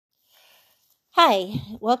Hi,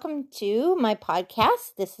 welcome to my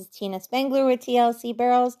podcast. This is Tina Spangler with TLC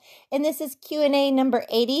Barrels, and this is Q&A number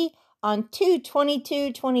 80 on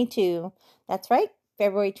 2/22/22. That's right,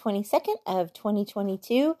 February 22nd of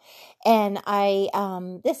 2022. And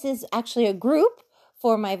this is actually a group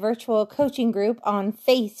for my virtual coaching group on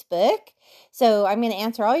Facebook. So I'm going to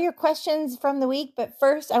answer all your questions from the week, but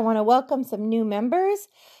first I want to welcome some new members,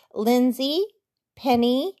 Lindsay,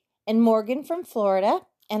 Penny, and Morgan from Florida,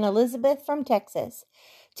 and Elizabeth from Texas.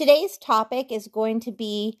 Today's topic is going to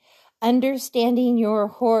be understanding your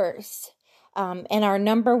horse. And our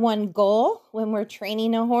number one goal when we're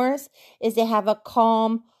training a horse is to have a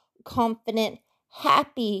calm, confident,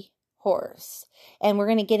 happy horse. And we're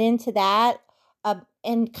going to get into that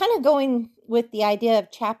and kind of going with the idea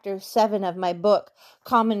of chapter 7 of my book,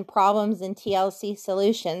 Common Problems and TLC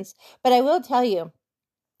Solutions. But I will tell you,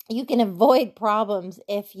 you can avoid problems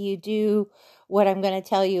if you do what I'm going to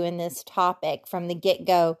tell you in this topic from the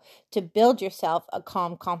get-go to build yourself a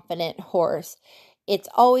calm, confident horse. It's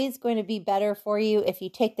always going to be better for you if you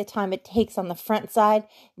take the time it takes on the front side,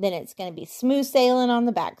 then it's going to be smooth sailing on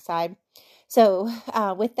the back side. So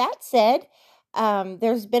with that said,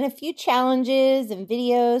 there's been a few challenges and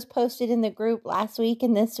videos posted in the group last week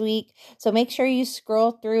and this week. So make sure you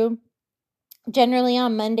scroll through. Generally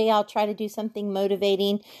on Monday, I'll try to do something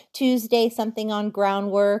motivating. Tuesday, something on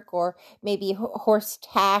groundwork or maybe horse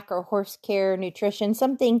tack or horse care, nutrition,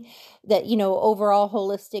 something that, overall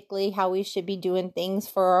holistically how we should be doing things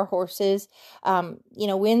for our horses.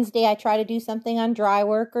 Wednesday, I try to do something on dry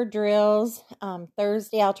work or drills.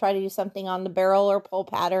 Thursday, I'll try to do something on the barrel or pull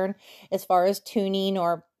pattern as far as tuning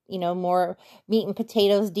or more meat and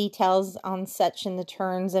potatoes details on such in the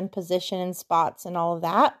turns and position and spots and all of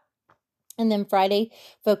that. And then Friday,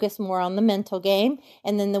 focus more on the mental game.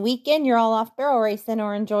 And then the weekend, you're all off barrel racing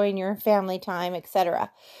or enjoying your family time, etc.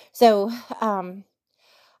 So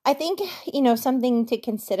I think, something to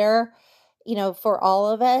consider, for all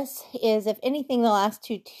of us is, if anything, the last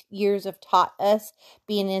 2 years have taught us,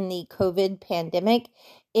 being in the COVID pandemic,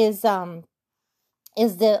 is the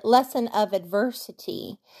lesson of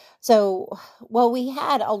adversity. So, we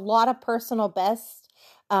had a lot of personal bests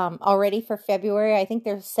already for February. I think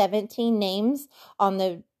there's 17 names on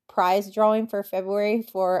the prize drawing for February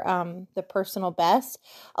for the personal best.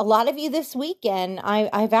 A lot of you this weekend,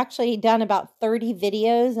 I've actually done about 30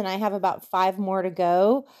 videos and I have about 5 more to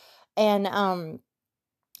go. And a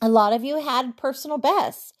lot of you had personal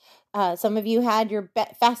bests. Some of you had your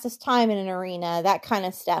fastest time in an arena, that kind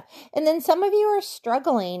of stuff. And then some of you are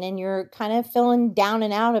struggling and you're kind of feeling down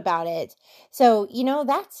and out about it. So,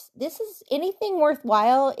 anything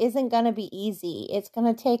worthwhile isn't going to be easy. It's going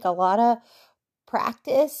to take a lot of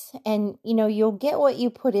practice and, you'll get what you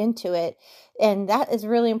put into it. And that is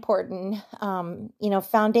really important.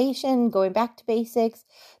 Foundation, going back to basics,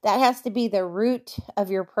 that has to be the root of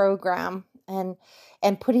your program.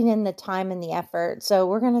 And putting in the time and the effort. So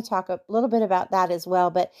we're going to talk a little bit about that as well.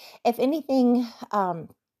 But if anything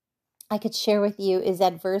I could share with you is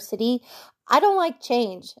adversity. I don't like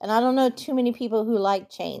change, and I don't know too many people who like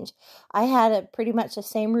change. I had pretty much the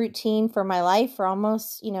same routine for my life for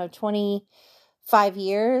almost 25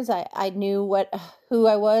 years. I knew who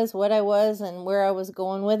I was, what I was, and where I was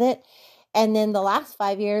going with it. And then the last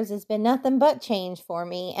 5 years has been nothing but change for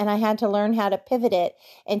me. And I had to learn how to pivot it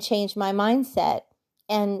and change my mindset.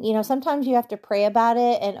 And, sometimes you have to pray about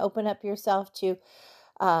it and open up yourself to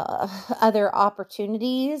other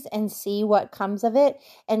opportunities and see what comes of it.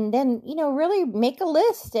 And then, really make a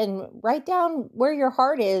list and write down where your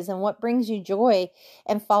heart is and what brings you joy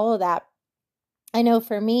and follow that. I know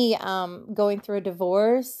for me, going through a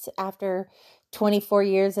divorce after 24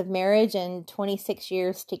 years of marriage and 26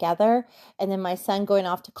 years together, and then my son going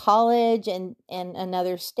off to college and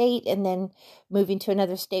another state, and then moving to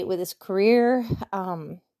another state with his career.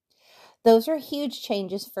 Those are huge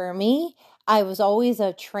changes for me. I was always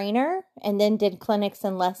a trainer and then did clinics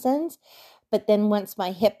and lessons. But then once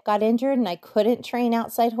my hip got injured and I couldn't train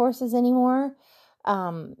outside horses anymore,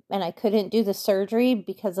 and I couldn't do the surgery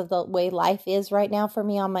because of the way life is right now for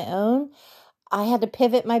me on my own, I had to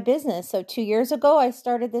pivot my business. So 2 years ago, I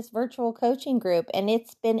started this virtual coaching group, and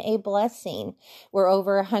it's been a blessing. We're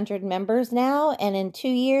over 100 members now, and in 2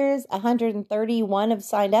 years, 131 have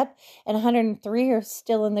signed up, and 103 are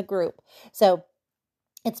still in the group. So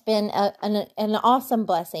it's been an awesome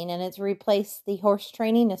blessing, and it's replaced the horse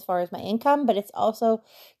training as far as my income, but it's also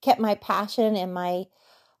kept my passion and my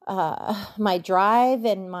my drive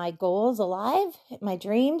and my goals alive, my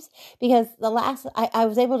dreams, because I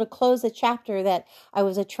was able to close a chapter that I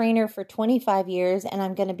was a trainer for 25 years and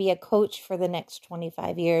I'm going to be a coach for the next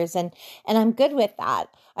 25 years. And I'm good with that.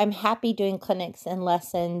 I'm happy doing clinics and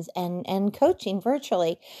lessons and coaching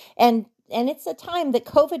virtually. And it's a time that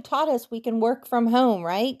COVID taught us we can work from home,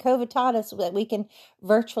 right? COVID taught us that we can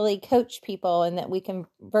virtually coach people and that we can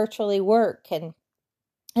virtually work and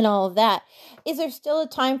all of that. Is there still a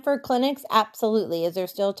time for clinics? Absolutely. Is there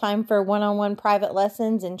still time for one-on-one private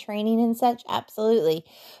lessons and training and such? Absolutely.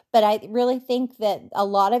 But I really think that a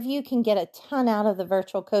lot of you can get a ton out of the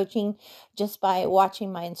virtual coaching just by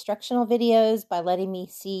watching my instructional videos, by letting me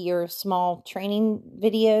see your small training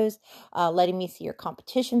videos, letting me see your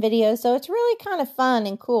competition videos. So it's really kind of fun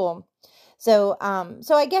and cool. So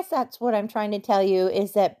I guess that's what I'm trying to tell you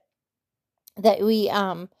is that we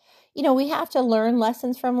we have to learn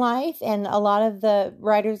lessons from life, and a lot of the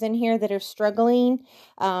writers in here that are struggling,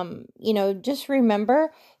 just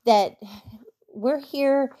remember that we're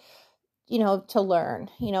here, to learn.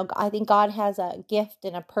 I think God has a gift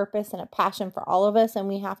and a purpose and a passion for all of us, and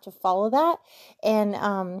we have to follow that. And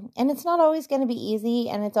it's not always going to be easy,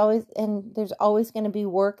 and there's always going to be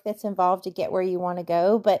work that's involved to get where you want to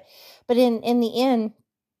go. But in the end,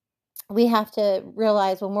 we have to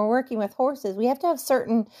realize when we're working with horses, we have to have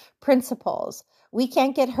certain principles. We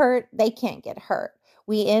can't get hurt. They can't get hurt.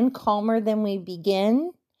 We end calmer than we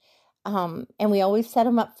begin. And we always set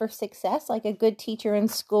them up for success, like a good teacher in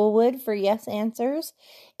school would for yes answers.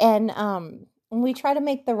 And we try to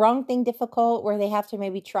make the wrong thing difficult where they have to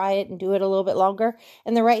maybe try it and do it a little bit longer,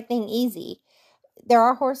 and the right thing easy. There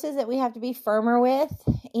are horses that we have to be firmer with,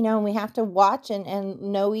 and we have to watch and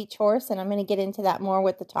know each horse. And I'm going to get into that more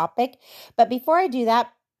with the topic. But before I do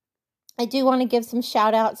that, I do want to give some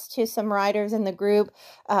shout outs to some riders in the group.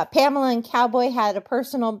 Pamela and Cowboy had a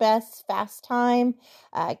personal best fast time.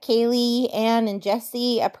 Kaylee, Ann, and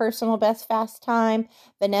Jesse, a personal best fast time.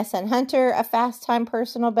 Vanessa and Hunter, a fast time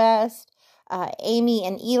personal best. Amy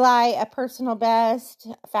and Eli, a personal best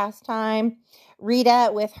fast time. Rita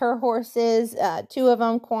with her horses, two of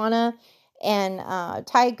them, Quana and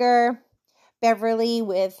Tiger. Beverly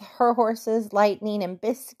with her horses, Lightning and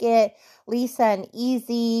Biscuit. Lisa and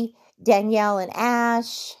Easy. Danielle and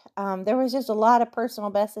Ash. There was just a lot of personal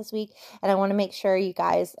bests this week, and I want to make sure you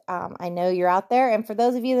guys, I know you're out there. And for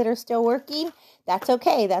those of you that are still working, that's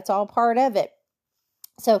okay. That's all part of it.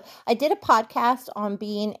 So I did a podcast on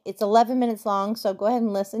it's 11 minutes long, so go ahead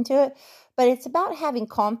and listen to it. But it's about having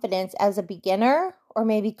confidence as a beginner, or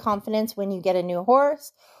maybe confidence when you get a new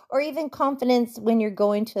horse, or even confidence when you're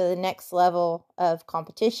going to the next level of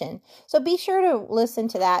competition. So be sure to listen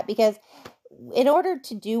to that, because in order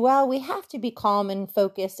to do well, we have to be calm and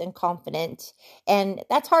focused and confident. And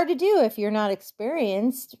that's hard to do if you're not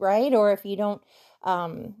experienced, right? Or if you don't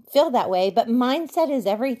feel that way. But mindset is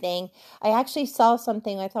everything. I actually saw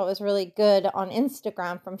something I thought was really good on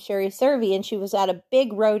Instagram from Sherry Servey, and she was at a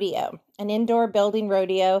big rodeo, an indoor building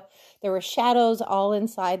rodeo. There were shadows all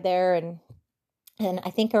inside there, and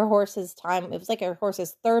I think her horse's time, it was like her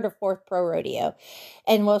horse's third or fourth pro rodeo.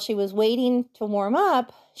 And while she was waiting to warm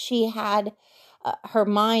up, she had her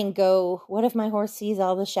mind go, what if my horse sees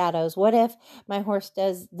all the shadows? What if my horse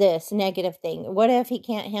does this negative thing? What if he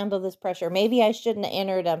can't handle this pressure? Maybe I shouldn't have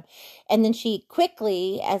entered him. And then she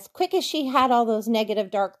as quick as she had all those negative,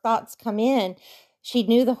 dark thoughts come in, she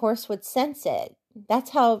knew the horse would sense it. That's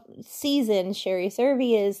how seasoned Sherry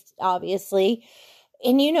Servey is, obviously.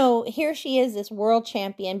 And, here she is, this world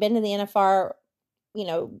champion, been to the NFR,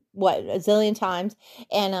 a zillion times,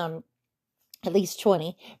 and at least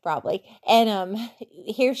 20 probably. And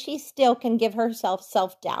here she still can give herself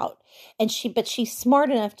self-doubt. But she's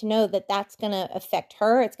smart enough to know that that's going to affect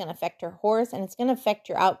her. It's going to affect her horse, and it's going to affect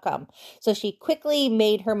your outcome. So she quickly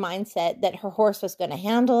made her mindset that her horse was going to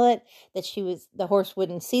handle it, that the horse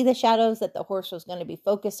wouldn't see the shadows, that the horse was going to be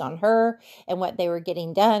focused on her and what they were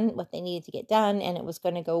getting done, what they needed to get done, and it was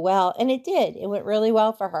going to go well. And it did. It went really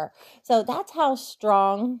well for her. So that's how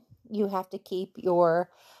strong you have to keep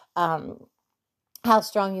your mindset.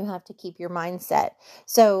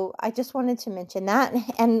 So I just wanted to mention that,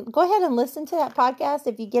 and go ahead and listen to that podcast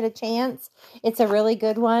if you get a chance. It's a really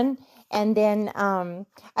good one. And then I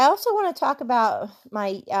also want to talk about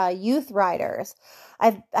my youth riders.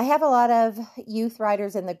 I have a lot of youth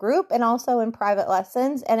riders in the group and also in private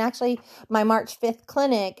lessons. And actually my March 5th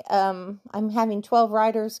clinic, I'm having 12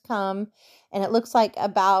 riders come, and it looks like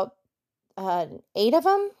about 8 of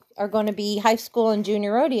them are going to be high school and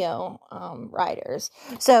junior rodeo riders.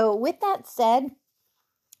 So with that said,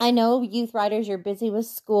 I know youth riders, you're busy with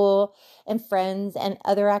school and friends and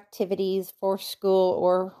other activities for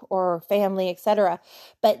school or family, etc.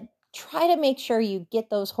 But try to make sure you get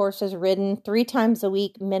those horses ridden 3 times a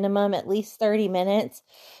week minimum, at least 30 minutes.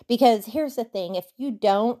 Because here's the thing, if you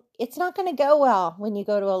don't, it's not going to go well when you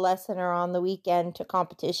go to a lesson or on the weekend to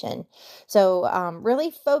competition. So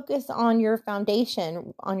really focus on your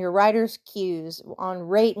foundation, on your rider's cues, on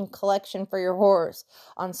rate and collection for your horse,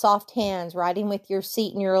 on soft hands, riding with your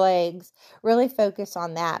seat and your legs. Really focus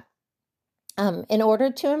on that. In order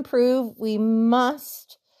to improve, we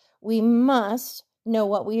must know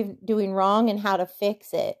what we're doing wrong and how to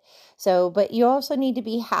fix it. So, but you also need to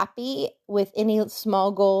be happy with any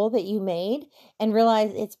small goal that you made and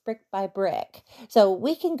realize it's brick by brick. So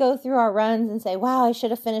we can go through our runs and say, wow, I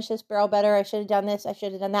should have finished this barrel better. I should have done this. I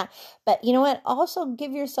should have done that. But you know what? Also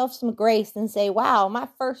give yourself some grace and say, wow, my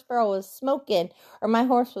first barrel was smoking, or my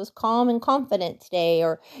horse was calm and confident today,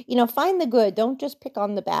 or, find the good. Don't just pick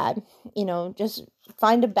on the bad, just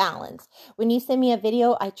find a balance. When you send me a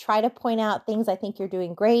video, I try to point out things I think you're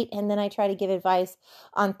doing great, and then I try to give advice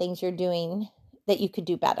on things you're doing that you could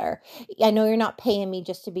do better. I know you're not paying me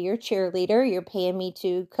just to be your cheerleader. You're paying me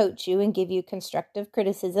to coach you and give you constructive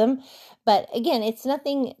criticism. But again, it's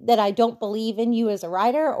nothing that I don't believe in you as a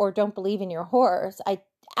rider or don't believe in your horse. I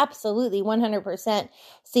absolutely 100%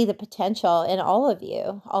 see the potential in all of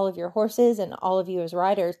you, all of your horses and all of you as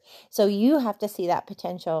riders. So you have to see that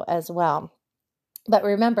potential as well. But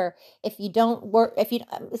remember, if you don't work,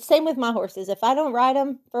 same with my horses, if I don't ride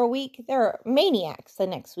them for a week, they're maniacs the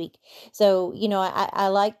next week. So, I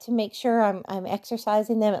like to make sure I'm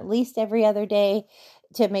exercising them at least every other day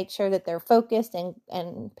to make sure that they're focused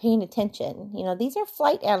and paying attention. These are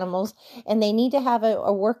flight animals and they need to have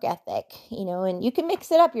a work ethic, and you can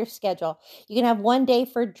mix it up your schedule. You can have one day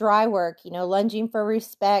for dry work, lunging for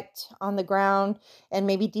respect on the ground and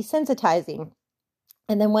maybe desensitizing.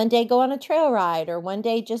 And then one day go on a trail ride, or one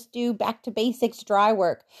day just do back to basics dry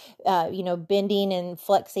work, bending and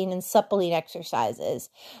flexing and suppling exercises,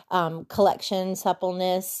 collection,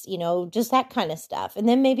 suppleness, just that kind of stuff. And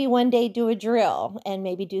then maybe one day do a drill and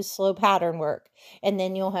maybe do slow pattern work. And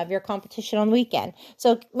then you'll have your competition on the weekend.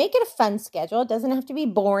 So make it a fun schedule. It doesn't have to be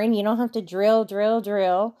boring. You don't have to drill.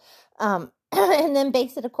 And then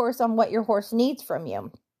base it, of course, on what your horse needs from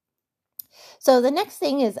you. So the next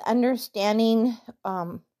thing is understanding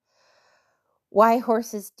why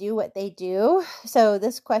horses do what they do. So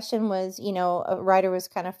this question was, a rider was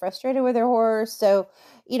kind of frustrated with their horse. So,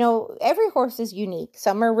 every horse is unique.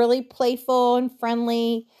 Some are really playful and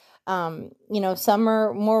friendly. Some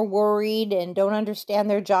are more worried and don't understand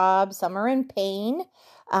their job. Some are in pain.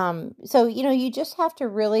 So, you just have to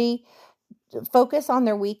really focus on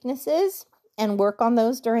their weaknesses and work on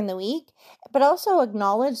those during the week, but also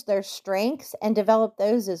acknowledge their strengths and develop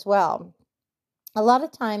those as well. A lot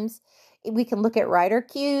of times we can look at rider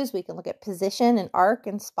cues, we can look at position and arc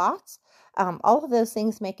and spots. All of those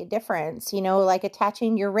things make a difference, like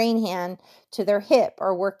attaching your rein hand to their hip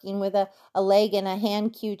or working with a leg and a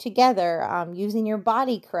hand cue together, using your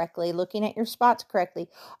body correctly, looking at your spots correctly.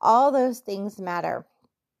 All those things matter.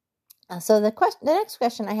 So the next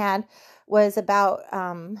question I had was about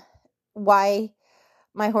why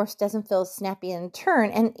my horse doesn't feel snappy in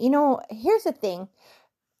turn. And, here's the thing.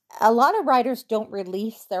 A lot of riders don't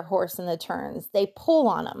release their horse in the turns. They pull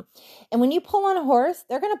on them. And when you pull on a horse,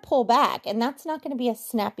 they're going to pull back. And that's not going to be a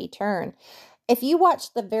snappy turn. If you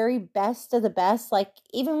watch the very best of the best, like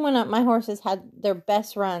even when my horses had their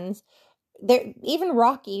best runs, even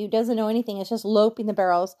Rocky, who doesn't know anything, is just loping the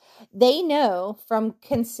barrels. They know from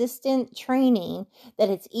consistent training that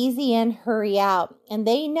it's easy in, hurry out. And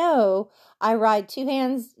they know I ride 2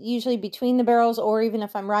 hands usually between the barrels, or even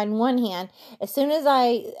if I'm riding 1 hand. As soon as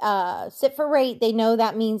I sit for rate, they know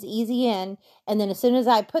that means easy in. And then as soon as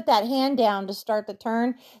I put that hand down to start the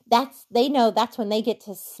turn, they know that's when they get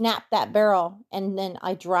to snap that barrel. And then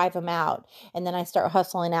I drive them out. And then I start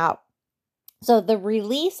hustling out. So the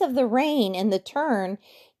release of the rein in the turn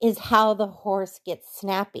is how the horse gets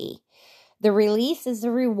snappy. The release is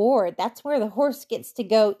the reward. That's where the horse gets to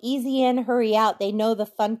go easy in, hurry out. They know the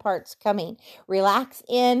fun part's coming. Relax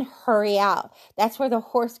in, hurry out. That's where the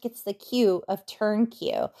horse gets the cue of turn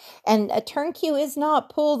cue. And a turn cue is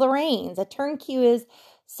not pull the reins. A turn cue is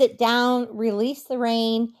sit down, release the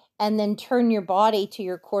rein, and then turn your body to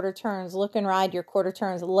your quarter turns. Look and ride your quarter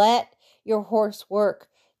turns. Let your horse work.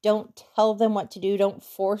 Don't tell them what to do. Don't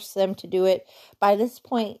force them to do it. By this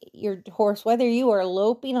point, your horse, whether you are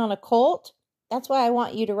loping on a colt, that's why I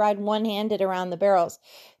want you to ride one-handed around the barrels.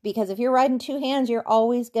 Because if you're riding 2 hands, you're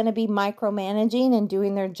always going to be micromanaging and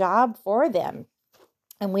doing their job for them.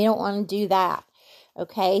 And we don't want to do that.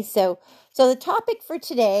 Okay, so the topic for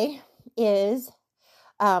today is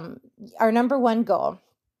our number one goal.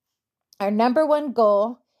 Our number one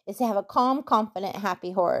goal is to have a calm, confident,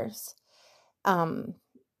 happy horse.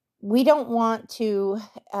 We don't want to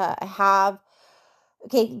have.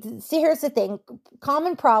 Okay, see, here's the thing.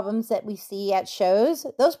 Common problems that we see at shows,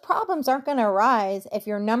 those problems aren't going to arise if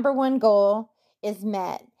your number one goal is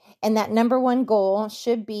met. And that number one goal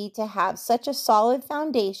should be to have such a solid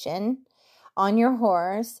foundation on your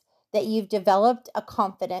horse that you've developed a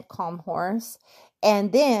confident, calm horse.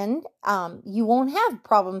 And then you won't have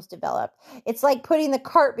problems develop. It's like putting the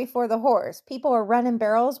cart before the horse. People are running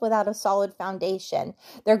barrels without a solid foundation.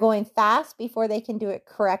 They're going fast before they can do it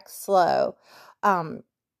correct, slow.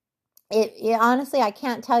 It honestly, I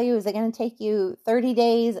can't tell you, is it going to take you 30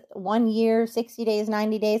 days, 1 year, 60 days,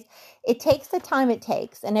 90 days? It takes the time it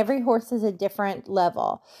takes, and every horse is a different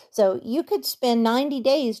level. So you could spend 90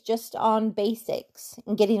 days just on basics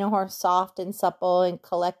and getting a horse soft and supple and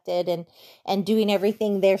collected and doing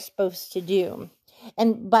everything they're supposed to do.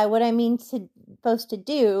 And by what I mean supposed to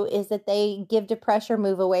do is that they give to pressure,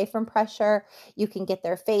 move away from pressure. You can get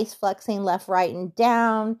their face flexing left, right, and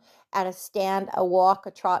down at a stand, a walk,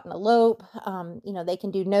 a trot, and a lope. They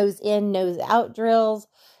can do nose in, nose out drills.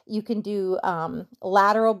 You can do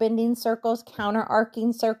lateral bending circles, counter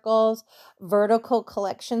arcing circles, vertical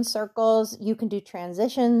collection circles. You can do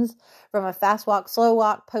transitions from a fast walk, slow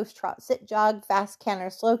walk, post trot, sit jog, fast canter,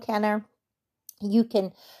 slow canter. You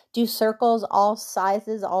can do circles, all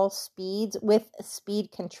sizes, all speeds with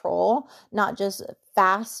speed control, not just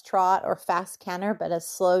fast trot or fast canter, but a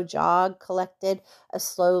slow jog collected, a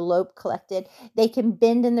slow lope collected. They can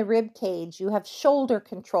bend in the rib cage. You have shoulder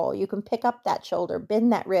control. You can pick up that shoulder,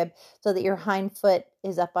 bend that rib so that your hind foot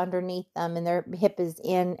is up underneath them and their hip is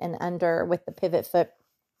in and under with the pivot foot.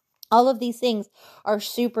 All of these things are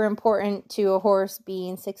super important to a horse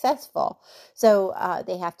being successful. So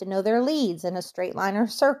they have to know their leads in a straight line or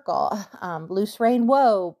circle, loose rein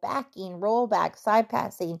whoa, backing, roll back, side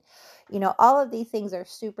passing. All of these things are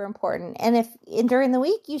super important. And during the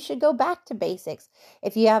week, you should go back to basics.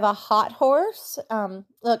 If you have a hot horse,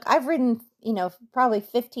 look, I've ridden, probably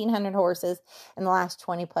 1,500 horses in the last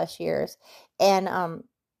 20 plus years. And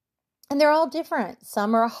they're all different.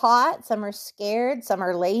 Some are hot, some are scared, some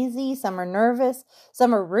are lazy, some are nervous,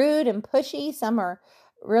 some are rude and pushy, some are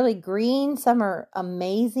really green, some are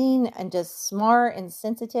amazing and just smart and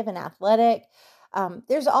sensitive and athletic.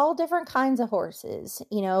 There's all different kinds of horses,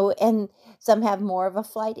 and some have more of a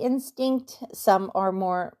flight instinct. Some are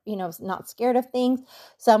more, not scared of things.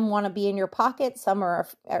 Some want to be in your pocket. Some are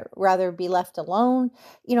rather be left alone.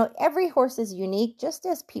 Every horse is unique, just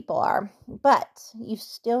as people are, but you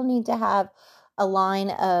still need to have a line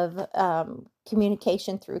of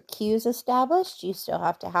communication through cues established. You still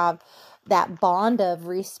have to have that bond of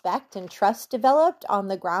respect and trust developed on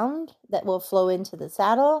the ground that will flow into the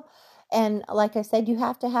saddle. And like I said, you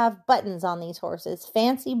have to have buttons on these horses,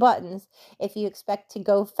 fancy buttons, if you expect to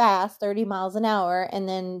go fast, 30 miles an hour, and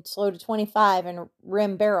then slow to 25 and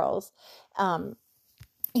rim barrels.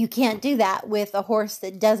 You can't do that with a horse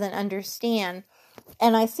that doesn't understand.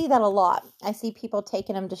 And I see that a lot. I see people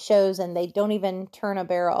taking them to shows and they don't even turn a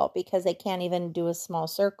barrel because they can't even do a small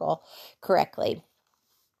circle correctly.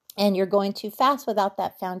 And you're going too fast without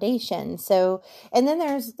that foundation. So, and then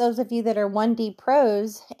there's those of you that are 1D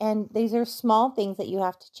pros, and these are small things that you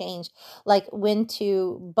have to change, like when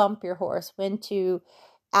to bump your horse, when to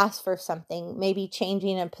ask for something, maybe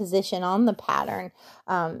changing a position on the pattern,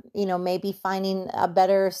 maybe finding a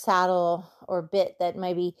better saddle or bit that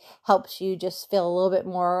maybe helps you just feel a little bit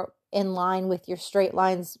more in line with your straight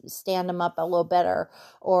lines, stand them up a little better,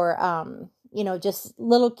 or, just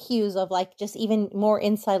little cues of like just even more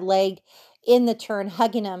inside leg in the turn,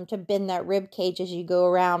 hugging them to bend that rib cage as you go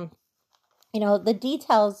around. The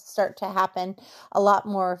details start to happen a lot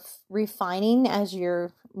more refining as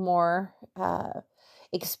you're more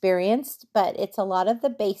experienced, but it's a lot of the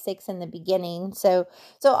basics in the beginning. So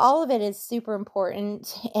all of it is super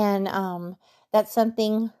important. And that's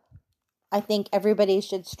something I think everybody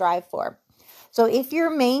should strive for. So if your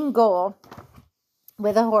main goal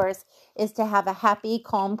with a horse is to have a happy,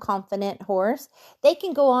 calm, confident horse, they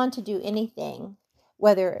can go on to do anything,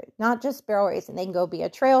 whether not just barrel racing. They can go be a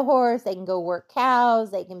trail horse, they can go work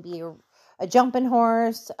cows, they can be a jumping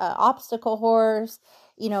horse, an obstacle horse,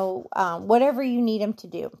 whatever you need them to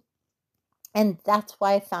do. And that's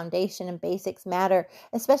why foundation and basics matter,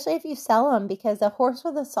 especially if you sell them, because a horse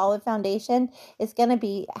with a solid foundation is going to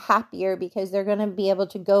be happier because they're going to be able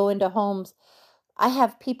to go into homes I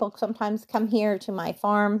have people sometimes come here to my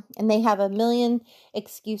farm and they have a million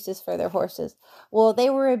excuses for their horses. Well,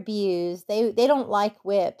 they were abused. They don't like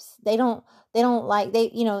whips. They don't like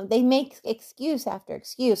they make excuse after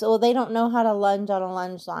excuse. Well, they don't know how to lunge on a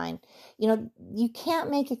lunge line. You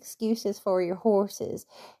can't make excuses for your horses.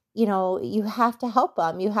 You have to help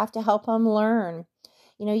them. You have to help them learn.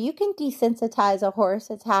 You can desensitize a horse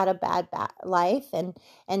that's had a bad life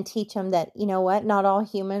and teach them that, what, not all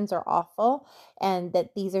humans are awful, and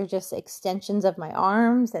that these are just extensions of my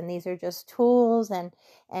arms, and these are just tools, and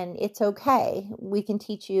it's okay. We can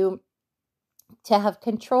teach you to have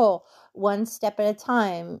control one step at a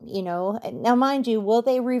time. Now, mind you, will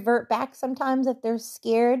they revert back sometimes if they're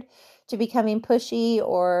scared to becoming pushy,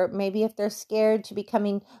 or maybe if they're scared to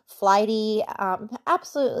becoming flighty?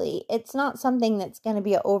 Absolutely. It's not something that's going to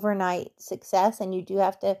be an overnight success, and you do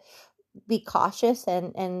have to be cautious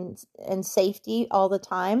and safety all the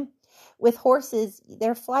time. With horses,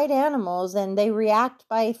 they're flight animals and they react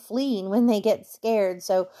by fleeing when they get scared.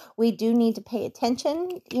 So we do need to pay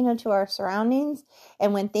attention, to our surroundings.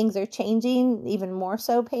 And when things are changing, even more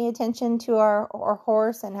so pay attention to our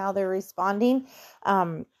horse and how they're responding.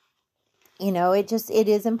 It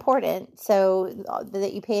is important so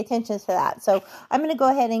that you pay attention to that. So I'm going to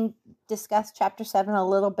go ahead and discuss chapter 7 a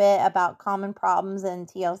little bit about common problems and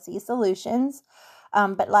TLC solutions.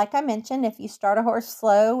 But like I mentioned, if you start a horse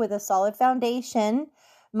slow with a solid foundation,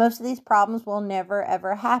 most of these problems will never,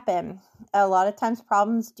 ever happen. A lot of times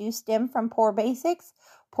problems do stem from poor basics,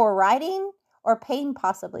 poor riding, or pain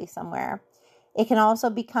possibly somewhere. It can also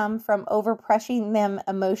become from overpressing them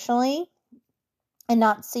emotionally and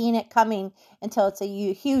not seeing it coming until it's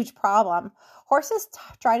a huge problem. Horses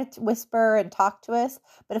try to whisper and talk to us,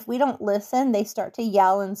 but if we don't listen, they start to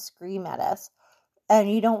yell and scream at us. And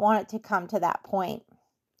you don't want it to come to that point.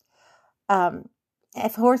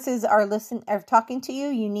 If horses are talking to you,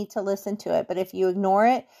 you need to listen to it. But if you ignore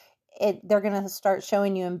it, they're going to start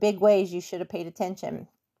showing you in big ways you should have paid attention.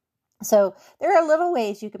 So there are little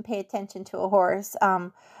ways you can pay attention to a horse.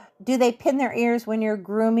 Do they pin their ears when you're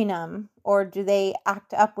grooming them? Or do they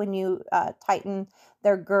act up when you tighten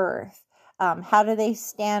their girth? How do they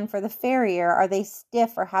stand for the farrier? Are they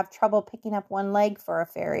stiff or have trouble picking up one leg for a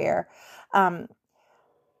farrier?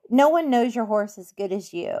 No one knows your horse as good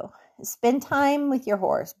as you. Spend time with your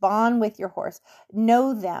horse. Bond with your horse.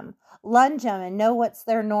 Know them. Lunge them and know what's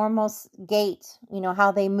their normal gait,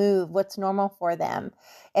 how they move, what's normal for them.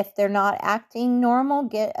 If they're not acting normal,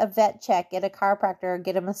 get a vet check, get a chiropractor,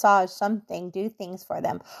 get a massage, something, do things for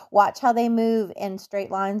them. Watch how they move in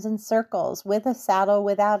straight lines and circles, with a saddle,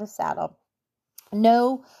 without a saddle.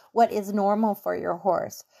 Know what is normal for your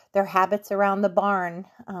horse. Their habits around the barn,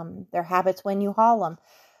 their habits when you haul them.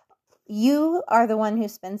 You are the one who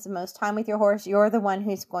spends the most time with your horse. You're the one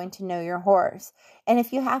who's going to know your horse. And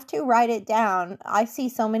if you have to write it down, I see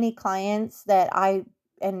so many clients that I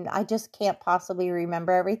just can't possibly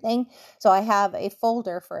remember everything. So I have a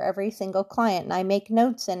folder for every single client and I make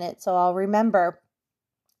notes in it so I'll remember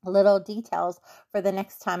little details for the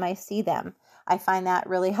next time I see them. I find that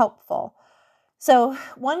really helpful. So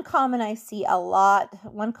one common problem I see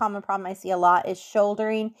a lot is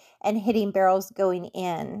shouldering and hitting barrels going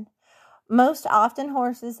in. Most often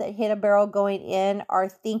horses that hit a barrel going in are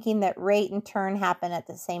thinking that rate and turn happen at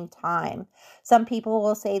the same time. Some people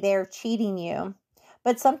will say they're cheating you,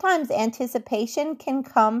 but sometimes anticipation can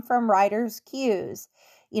come from riders' cues.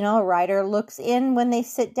 A rider looks in when they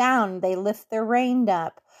sit down, they lift their rein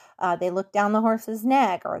up, they look down the horse's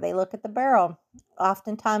neck, or they look at the barrel.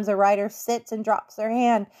 Oftentimes a rider sits and drops their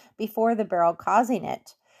hand before the barrel, causing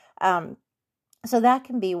it. So that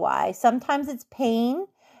can be why. Sometimes it's pain.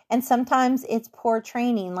 And sometimes it's poor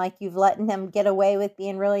training, like you've let them get away with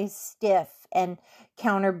being really stiff and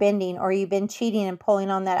counter bending, or you've been cheating and pulling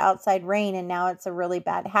on that outside rein and now it's a really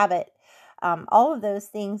bad habit. All of those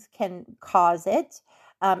things can cause it.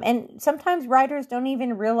 And sometimes riders don't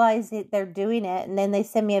even realize that they're doing it. And then they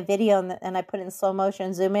send me a video and I put it in slow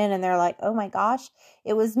motion, zoom in, and they're like, oh my gosh,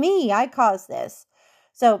 it was me. I caused this.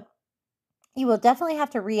 So you will definitely have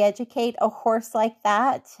to re-educate a horse like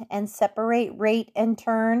that and separate rate and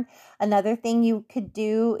turn. Another thing you could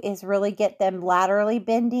do is really get them laterally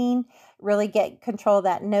bending, really get control of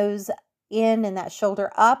that nose in and that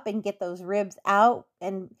shoulder up and get those ribs out.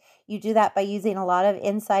 And you do that by using a lot of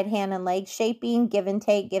inside hand and leg shaping, give and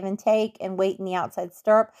take, and weight in the outside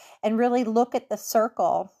stirrup, and really look at the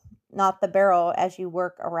circle, not the barrel, as you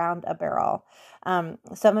work around a barrel.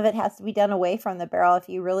 Some of it has to be done away from the barrel if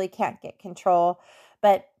you really can't get control,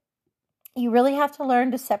 but you really have to learn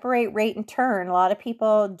to separate rate and turn. A lot of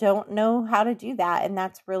people don't know how to do that, and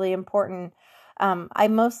that's really important. I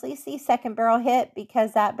mostly see second barrel hit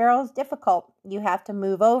because that barrel is difficult. You have to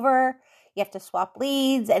move over, you have to swap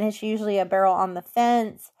leads, and it's usually a barrel on the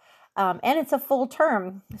fence. And it's a full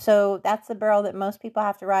term. So that's the barrel that most people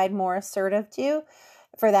have to ride more assertive to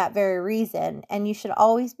for that very reason. And you should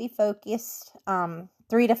always be focused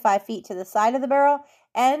 3 to 5 feet to the side of the barrel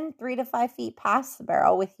and 3 to 5 feet past the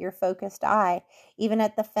barrel with your focused eye, even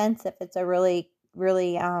at the fence if it's a really,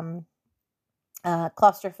 really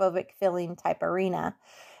claustrophobic feeling type arena.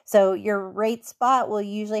 So your rate spot will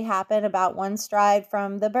usually happen about 1 stride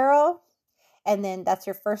from the barrel. And then that's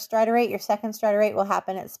your first strider rate. Your second strider rate will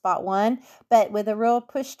happen at spot 1. But with a real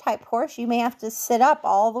push type horse, you may have to sit up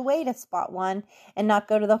all the way to spot 1 and not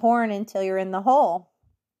go to the horn until you're in the hole.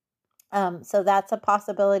 So that's a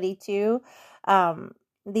possibility too.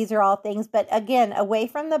 These are all things, but again, away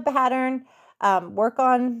from the pattern, work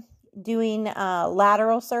on doing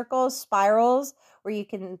lateral circles, spirals, where you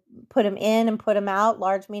can put them in and put them out,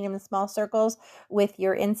 large, medium, and small circles with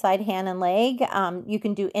your inside hand and leg. You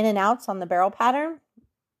can do in and outs on the barrel pattern,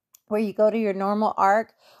 where you go to your normal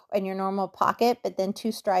arc and your normal pocket, but then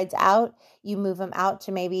 2 strides out, you move them out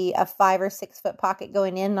to maybe a 5 or 6 foot pocket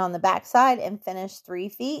going in on the backside and finish 3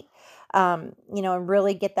 feet. And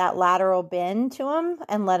really get that lateral bend to them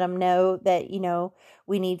and let them know that,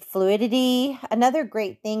 we need fluidity. Another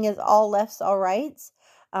great thing is all lefts, all rights.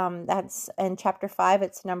 That's in chapter 5,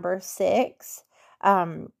 it's number 6.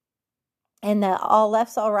 And the all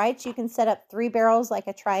lefts, all rights, you can set up 3 barrels like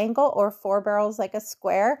a triangle or 4 barrels like a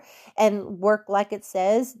square and work like it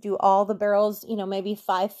says. Do all the barrels, maybe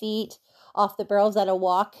 5 feet off the barrels at a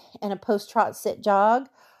walk and a post trot sit jog.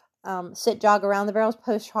 Sit jog around the barrels,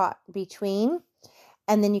 post trot between.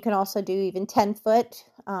 And then you can also do even 10 foot,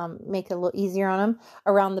 make it a little easier on them,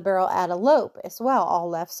 around the barrel at a lope as well, all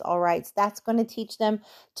lefts, all rights. That's going to teach them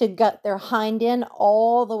to gut their hind end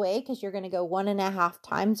all the way, because you're going to go 1.5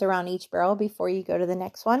 times around each barrel before you go to the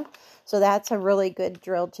next one. So that's a really good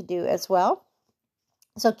drill to do as well.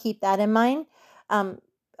 So keep that in mind.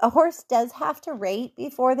 A horse does have to rate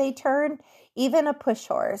before they turn, even a push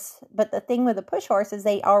horse. But the thing with a push horse is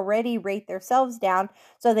they already rate themselves down,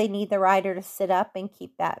 so they need the rider to sit up and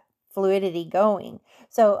keep that fluidity going.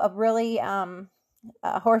 So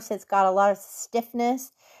a horse that's got a lot of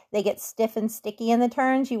stiffness, they get stiff and sticky in the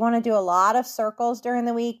turns. You want to do a lot of circles during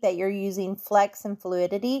the week that you're using flex and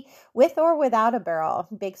fluidity with or without a barrel.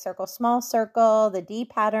 Big circle, small circle, the D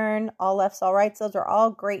pattern, all lefts, all rights. Those are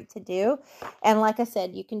all great to do. And like I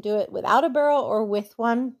said, you can do it without a barrel or with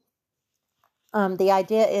one. The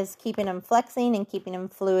idea is keeping them flexing and keeping them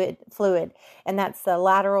fluid. And that's the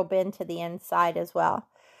lateral bend to the inside as well.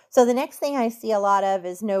 So the next thing I see a lot of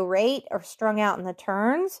is no rate or strung out in the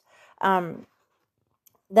turns.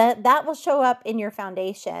 That will show up in your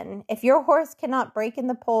foundation. If your horse cannot break in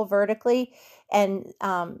the pole vertically and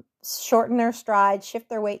shorten their stride, shift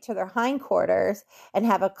their weight to their hindquarters, and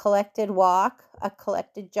have a collected walk, a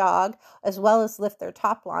collected jog, as well as lift their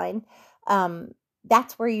top line,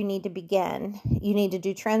 that's where you need to begin. You need to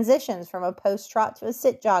do transitions from a post trot to a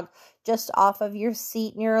sit jog just off of your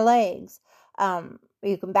seat and your legs.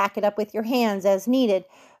 You can back it up with your hands as needed.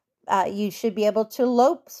 You should be able to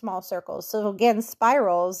lope small circles. So again,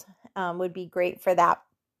 spirals would be great for that.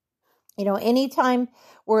 Anytime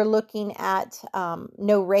we're looking at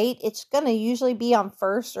no rate, it's going to usually be on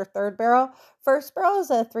first or third barrel. First barrel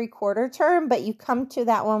is a 3/4 turn, but you come to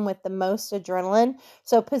that one with the most adrenaline.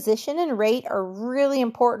 So position and rate are really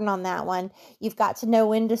important on that one. You've got to know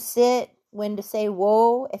when to sit, when to say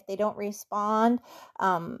whoa if they don't respond,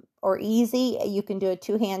 or easy. You can do a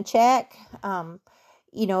 2-hand check.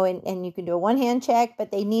 And you can do a 1-hand check,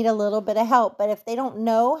 but they need a little bit of help. But if they don't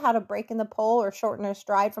know how to break in the pole or shorten their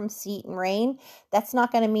stride from seat and rein, that's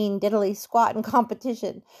not going to mean diddly squat in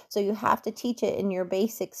competition. So you have to teach it in your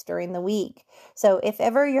basics during the week. So if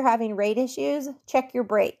ever you're having rate issues, check your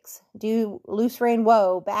brakes. Do loose rein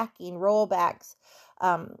whoa, backing, rollbacks,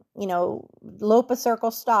 lope a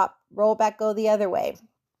circle, stop, roll back, go the other way.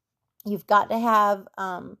 You've got to have,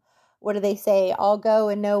 what do they say? All go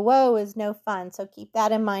and no whoa is no fun. So keep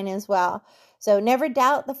that in mind as well. So never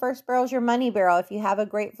doubt the first barrel is your money barrel. If you have a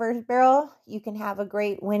great first barrel, you can have a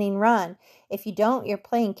great winning run. If you don't, you're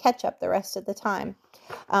playing catch up the rest of the time.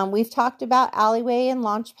 We've talked about alleyway and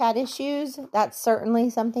launch pad issues. That's certainly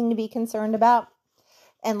something to be concerned about.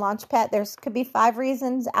 And launch pad, could be 5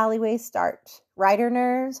 reasons alleyways start. Rider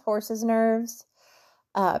nerves, horses' nerves,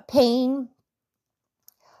 pain,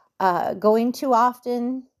 going too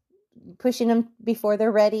often, pushing them before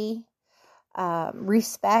they're ready,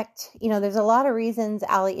 respect. There's a lot of reasons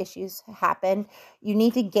alley issues happen. You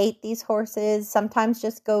need to gate these horses. Sometimes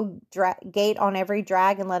just go gate on every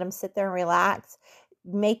drag and let them sit there and relax.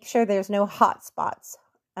 Make sure there's no hot spots,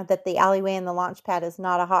 that the alleyway and the launch pad is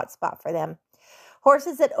not a hot spot for them.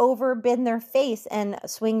 Horses that overbend their face and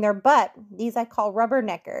swing their butt, these I call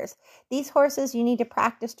rubberneckers. These horses you need to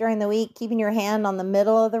practice during the week, keeping your hand on the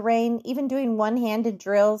middle of the rein, even doing one-handed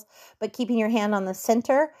drills, but keeping your hand on the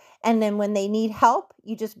center. And then when they need help,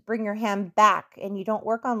 you just bring your hand back, and you don't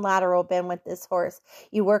work on lateral bend with this horse.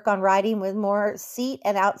 You work on riding with more seat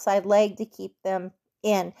and outside leg to keep them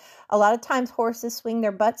in. A lot of times horses swing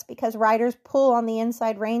their butts because riders pull on the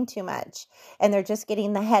inside rein too much, and they're just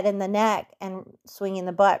getting the head and the neck and swinging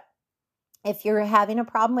the butt. If you're having a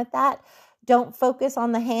problem with that, don't focus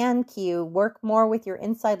on the hand cue. Work more with your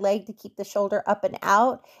inside leg to keep the shoulder up and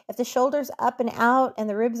out. If the shoulder's up and out and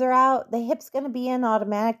the ribs are out, the hip's going to be in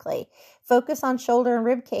automatically. Focus on shoulder and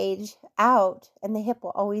rib cage out, and the hip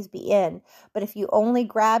will always be in. But if you only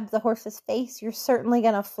grab the horse's face, you're certainly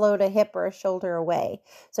going to float a hip or a shoulder away.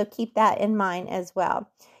 So keep that in mind as well.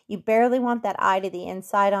 You barely want that eye to the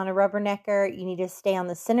inside on a rubbernecker. You need to stay on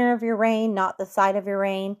the center of your rein, not the side of your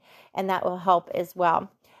rein, and that will help as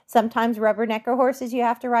well. Sometimes rubbernecker horses, you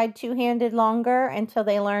have to ride two-handed longer until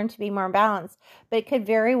they learn to be more balanced, but it could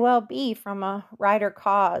very well be from a rider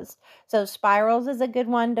cause. So spirals is a good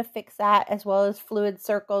one to fix that, as well as fluid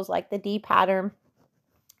circles like the D pattern.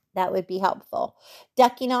 That would be helpful.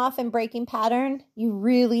 Ducking off and braking pattern, you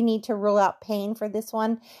really need to rule out pain for this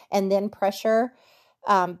one, and then pressure.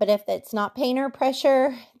 But if it's not pain or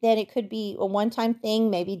pressure, then it could be a one-time thing,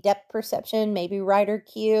 maybe depth perception, maybe rider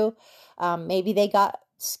cue. Maybe they got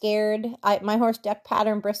scared. My horse duck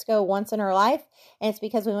pattern Briscoe once in her life, and it's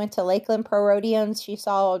because we went to Lakeland Pro Rodeo and she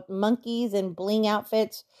saw monkeys in bling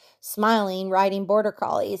outfits smiling riding border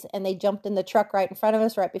collies, and they jumped in the truck right in front of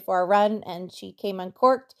us right before our run, and she came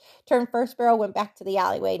uncorked, turned first barrel, went back to the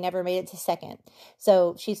alleyway, never made it to second.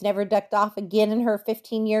 So she's never ducked off again in her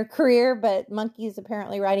 15-year career, but monkeys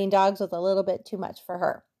apparently riding dogs was a little bit too much for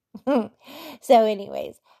her. So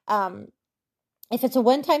anyways, if it's a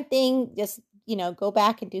one-time thing, just go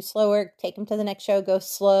back and do slower, take them to the next show, go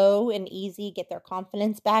slow and easy, get their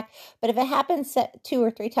confidence back. But if it happens 2 or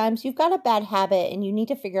 3 times, you've got a bad habit and you need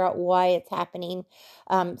to figure out why it's happening.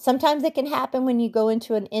 Sometimes it can happen when you go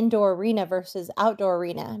into an indoor arena versus outdoor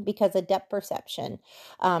arena because of depth perception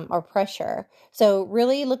or pressure. So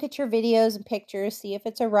really look at your videos and pictures, see if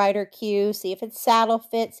it's a rider cue, see if it's saddle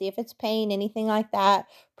fit, see if it's pain, anything like that,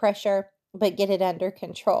 pressure, but get it under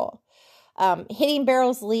control. Hitting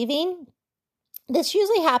barrels leaving. This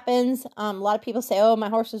usually happens. A lot of people say, oh, my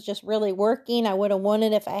horse is just really working. I would have won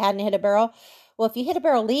it if I hadn't hit a barrel. Well, if you hit a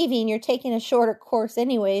barrel leaving, you're taking a shorter course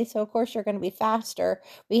anyway. So, of course, you're going to be faster.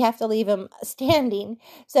 We have to leave them standing.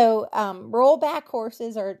 So, rollback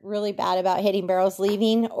horses are really bad about hitting barrels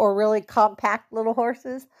leaving, or really compact little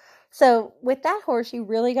horses. So, with that horse, you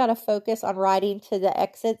really got to focus on riding to the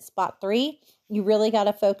exit, spot 3. You really got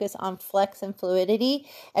to focus on flex and fluidity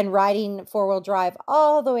and riding four-wheel drive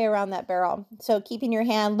all the way around that barrel. So keeping your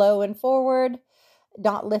hand low and forward,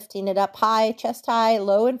 not lifting it up high, chest high,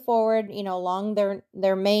 low and forward, along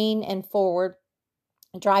their mane and forward.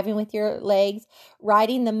 Driving with your legs,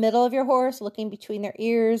 riding the middle of your horse, looking between their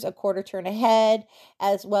ears, a quarter turn ahead,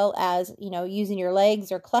 as well as, using your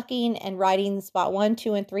legs or clucking and riding spot 1,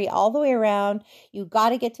 2, and 3 all the way around. You got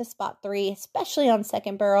to get to spot 3, especially on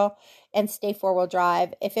second barrel, and stay four-wheel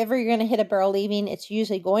drive. If ever you're going to hit a barrel leaving, it's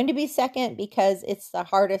usually going to be second because it's the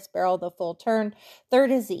hardest barrel, the full turn.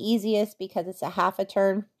 Third is the easiest because it's a half a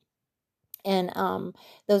turn. And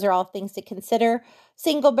those are all things to consider.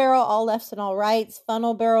 Single barrel, all lefts and all rights,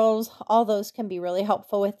 funnel barrels, all those can be really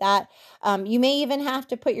helpful with that. You may even have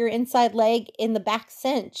to put your inside leg in the back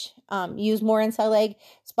cinch. Use more inside leg,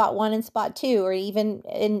 spot 1 and spot 2, or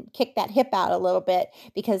even kick that hip out a little bit,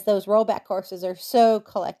 because those rollback horses are so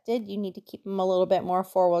collected. You need to keep them a little bit more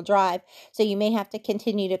four-wheel drive. So you may have to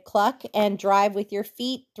continue to cluck and drive with your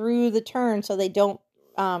feet through the turn so they don't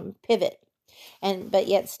pivot. But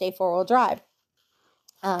yet stay four-wheel drive.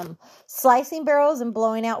 Slicing barrels and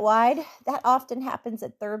blowing out wide, that often happens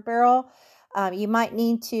at third barrel. You might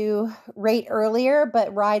need to rate earlier,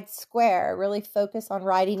 but ride square. Really focus on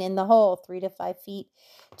riding in the hole 3 to 5 feet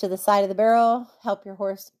to the side of the barrel. Help your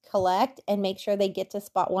horse collect and make sure they get to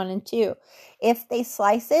spot 1 and 2. If they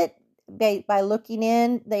slice it by looking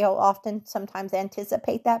in, they'll sometimes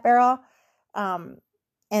anticipate that barrel.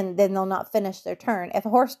 And then they'll not finish their turn. If a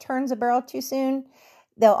horse turns a barrel too soon,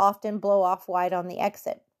 they'll often blow off wide on the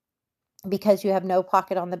exit. because you have no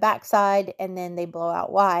pocket on the backside and then they blow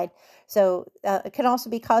out wide. So it can also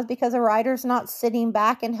be caused because a rider's not sitting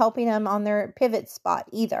back and helping them on their pivot spot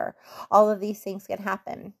either. All of these things can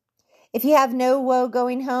happen. If you have no whoa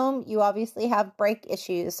going home, you obviously have brake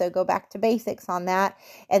issues. So go back to basics on that,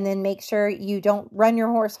 and then make sure you don't run your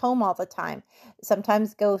horse home all the time.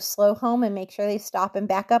 Sometimes go slow home and make sure they stop and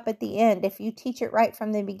back up at the end. If you teach it right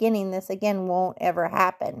from the beginning, this again won't ever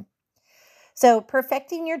happen. So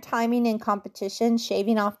perfecting your timing in competition,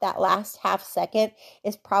 shaving off that last half second,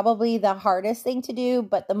 is probably the hardest thing to do,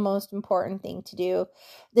 but the most important thing to do.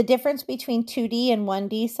 The difference between 2D and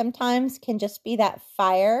 1D sometimes can just be that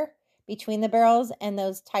fire between the barrels and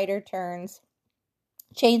those tighter turns.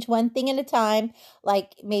 Change one thing at a time,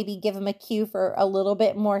 like maybe give them a cue for a little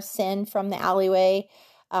bit more send from the alleyway.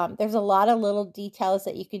 There's a lot of little details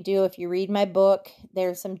that you can do. If you read my book,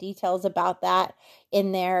 there's some details about that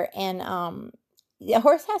in there. And the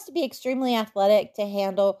horse has to be extremely athletic to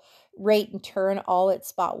handle rate and turn all at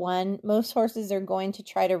spot one. Most horses are going to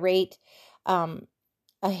try to rate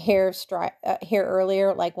a hair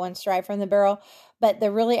earlier, like one stride from the barrel. But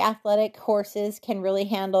the really athletic horses can really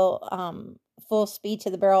handle full speed to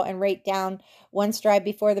the barrel and rate down one stride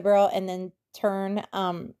before the barrel and then turn.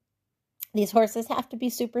 These horses have to be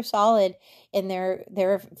super solid in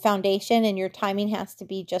their foundation, and your timing has to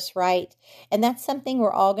be just right. And that's something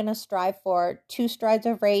we're all going to strive for: 2 strides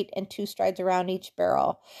of rate and 2 strides around each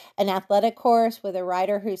barrel. An athletic horse with a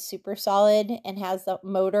rider who's super solid and has the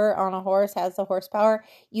motor on a horse, has the horsepower,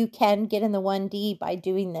 you can get in the 1D by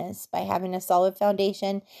doing this, by having a solid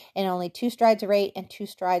foundation and only 2 strides of rate and 2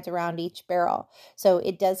 strides around each barrel. So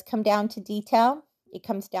it does come down to detail. It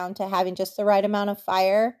comes down to having just the right amount of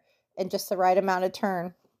fire and just the right amount of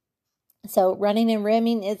turn. So running and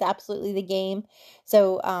rimming is absolutely the game.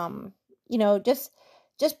 So,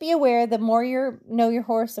 just be aware, the more you know your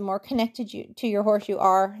horse, the more connected to your horse you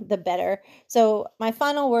are, the better. So my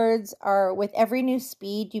final words are: with every new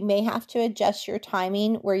speed, you may have to adjust your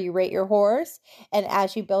timing where you rate your horse. And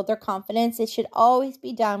as you build their confidence, it should always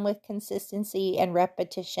be done with consistency and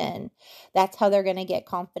repetition. That's how they're going to get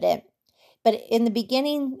confident. But in the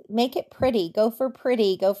beginning, make it pretty. Go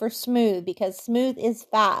for smooth, because smooth is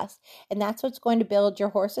fast. And that's what's going to build your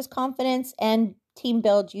horse's confidence and team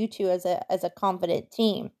build you two as a confident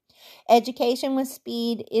team. Education with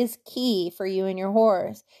speed is key for you and your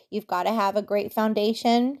horse. You've got to have a great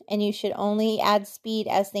foundation, and you should only add speed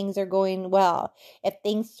as things are going well. If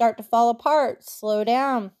things start to fall apart, slow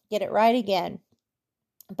down, get it right again.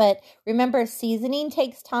 But remember, seasoning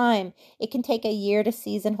takes time. It can take a year to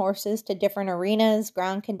season horses to different arenas,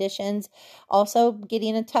 ground conditions. Also,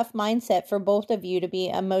 getting a tough mindset for both of you to be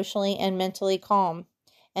emotionally and mentally calm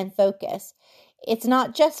and focused. It's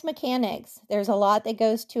not just mechanics. There's a lot that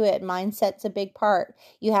goes to it. Mindset's a big part.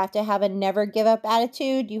 You have to have a never give up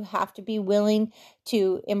attitude. You have to be willing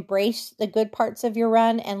to embrace the good parts of your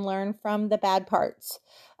run and learn from the bad parts.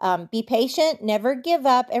 Be patient, never give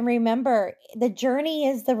up, and remember, the journey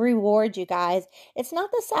is the reward, you guys. It's not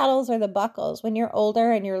the saddles or the buckles. When you're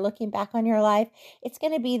older and you're looking back on your life, it's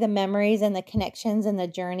going to be the memories and the connections and the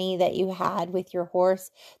journey that you had with your horse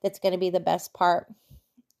that's going to be the best part.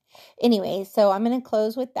 Anyway, so I'm going to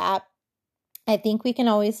close with that. I think we can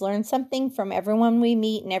always learn something from everyone we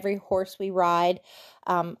meet and every horse we ride.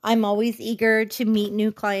 I'm always eager to meet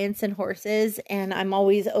new clients and horses, and I'm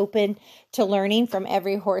always open to learning from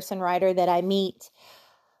every horse and rider that I meet.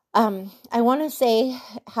 I want to say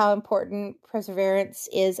how important perseverance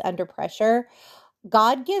is under pressure.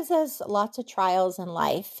 God gives us lots of trials in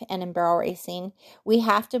life and in barrel racing. We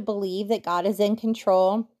have to believe that God is in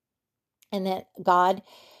control and that God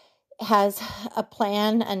has a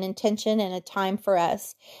plan, an intention, and a time for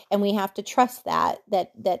us. And we have to trust that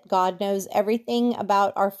God knows everything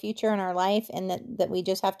about our future and our life, and that we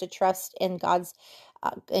just have to trust in God's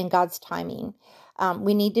timing.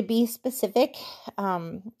 We need to be specific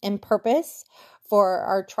in purpose for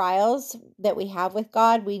our trials that we have with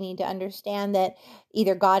God. We need to understand that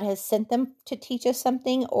either God has sent them to teach us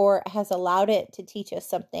something or has allowed it to teach us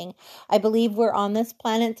something. I believe we're on this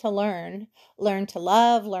planet to learn to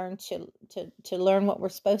love, learn to learn what we're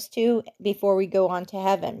supposed to before we go on to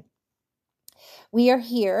heaven. We are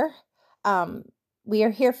here. We are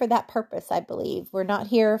here for that purpose, I believe. We're not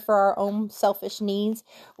here for our own selfish needs.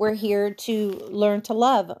 We're here to learn to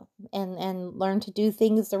love and learn to do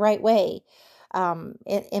things the right way,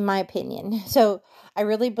 in my opinion. So I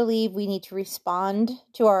really believe we need to respond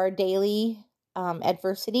to our daily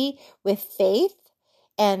adversity with faith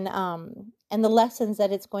and the lessons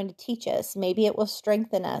that it's going to teach us. Maybe it will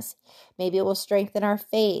strengthen us. Maybe it will strengthen our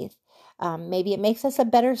faith. Maybe it makes us a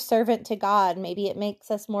better servant to God. Maybe it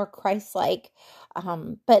makes us more Christ-like.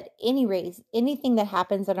 But anyways, anything that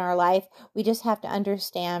happens in our life, we just have to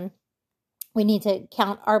understand we need to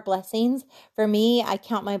count our blessings. For me, I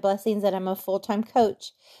count my blessings that I'm a full-time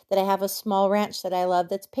coach, that I have a small ranch that I love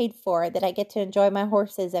that's paid for, that I get to enjoy my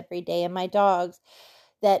horses every day and my dogs,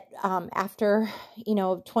 that after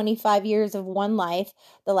 25 years of one life,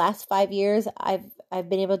 the last 5 years I've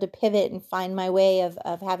been able to pivot and find my way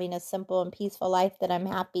of having a simple and peaceful life that I'm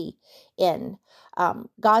happy in.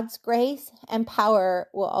 God's grace and power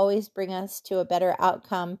will always bring us to a better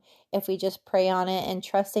outcome if we just pray on it and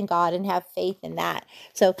trust in God and have faith in that.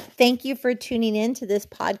 So thank you for tuning in to this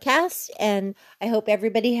podcast, and I hope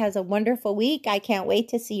everybody has a wonderful week. I can't wait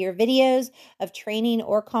to see your videos of training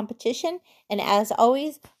or competition. And as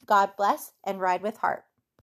always, God bless and ride with heart.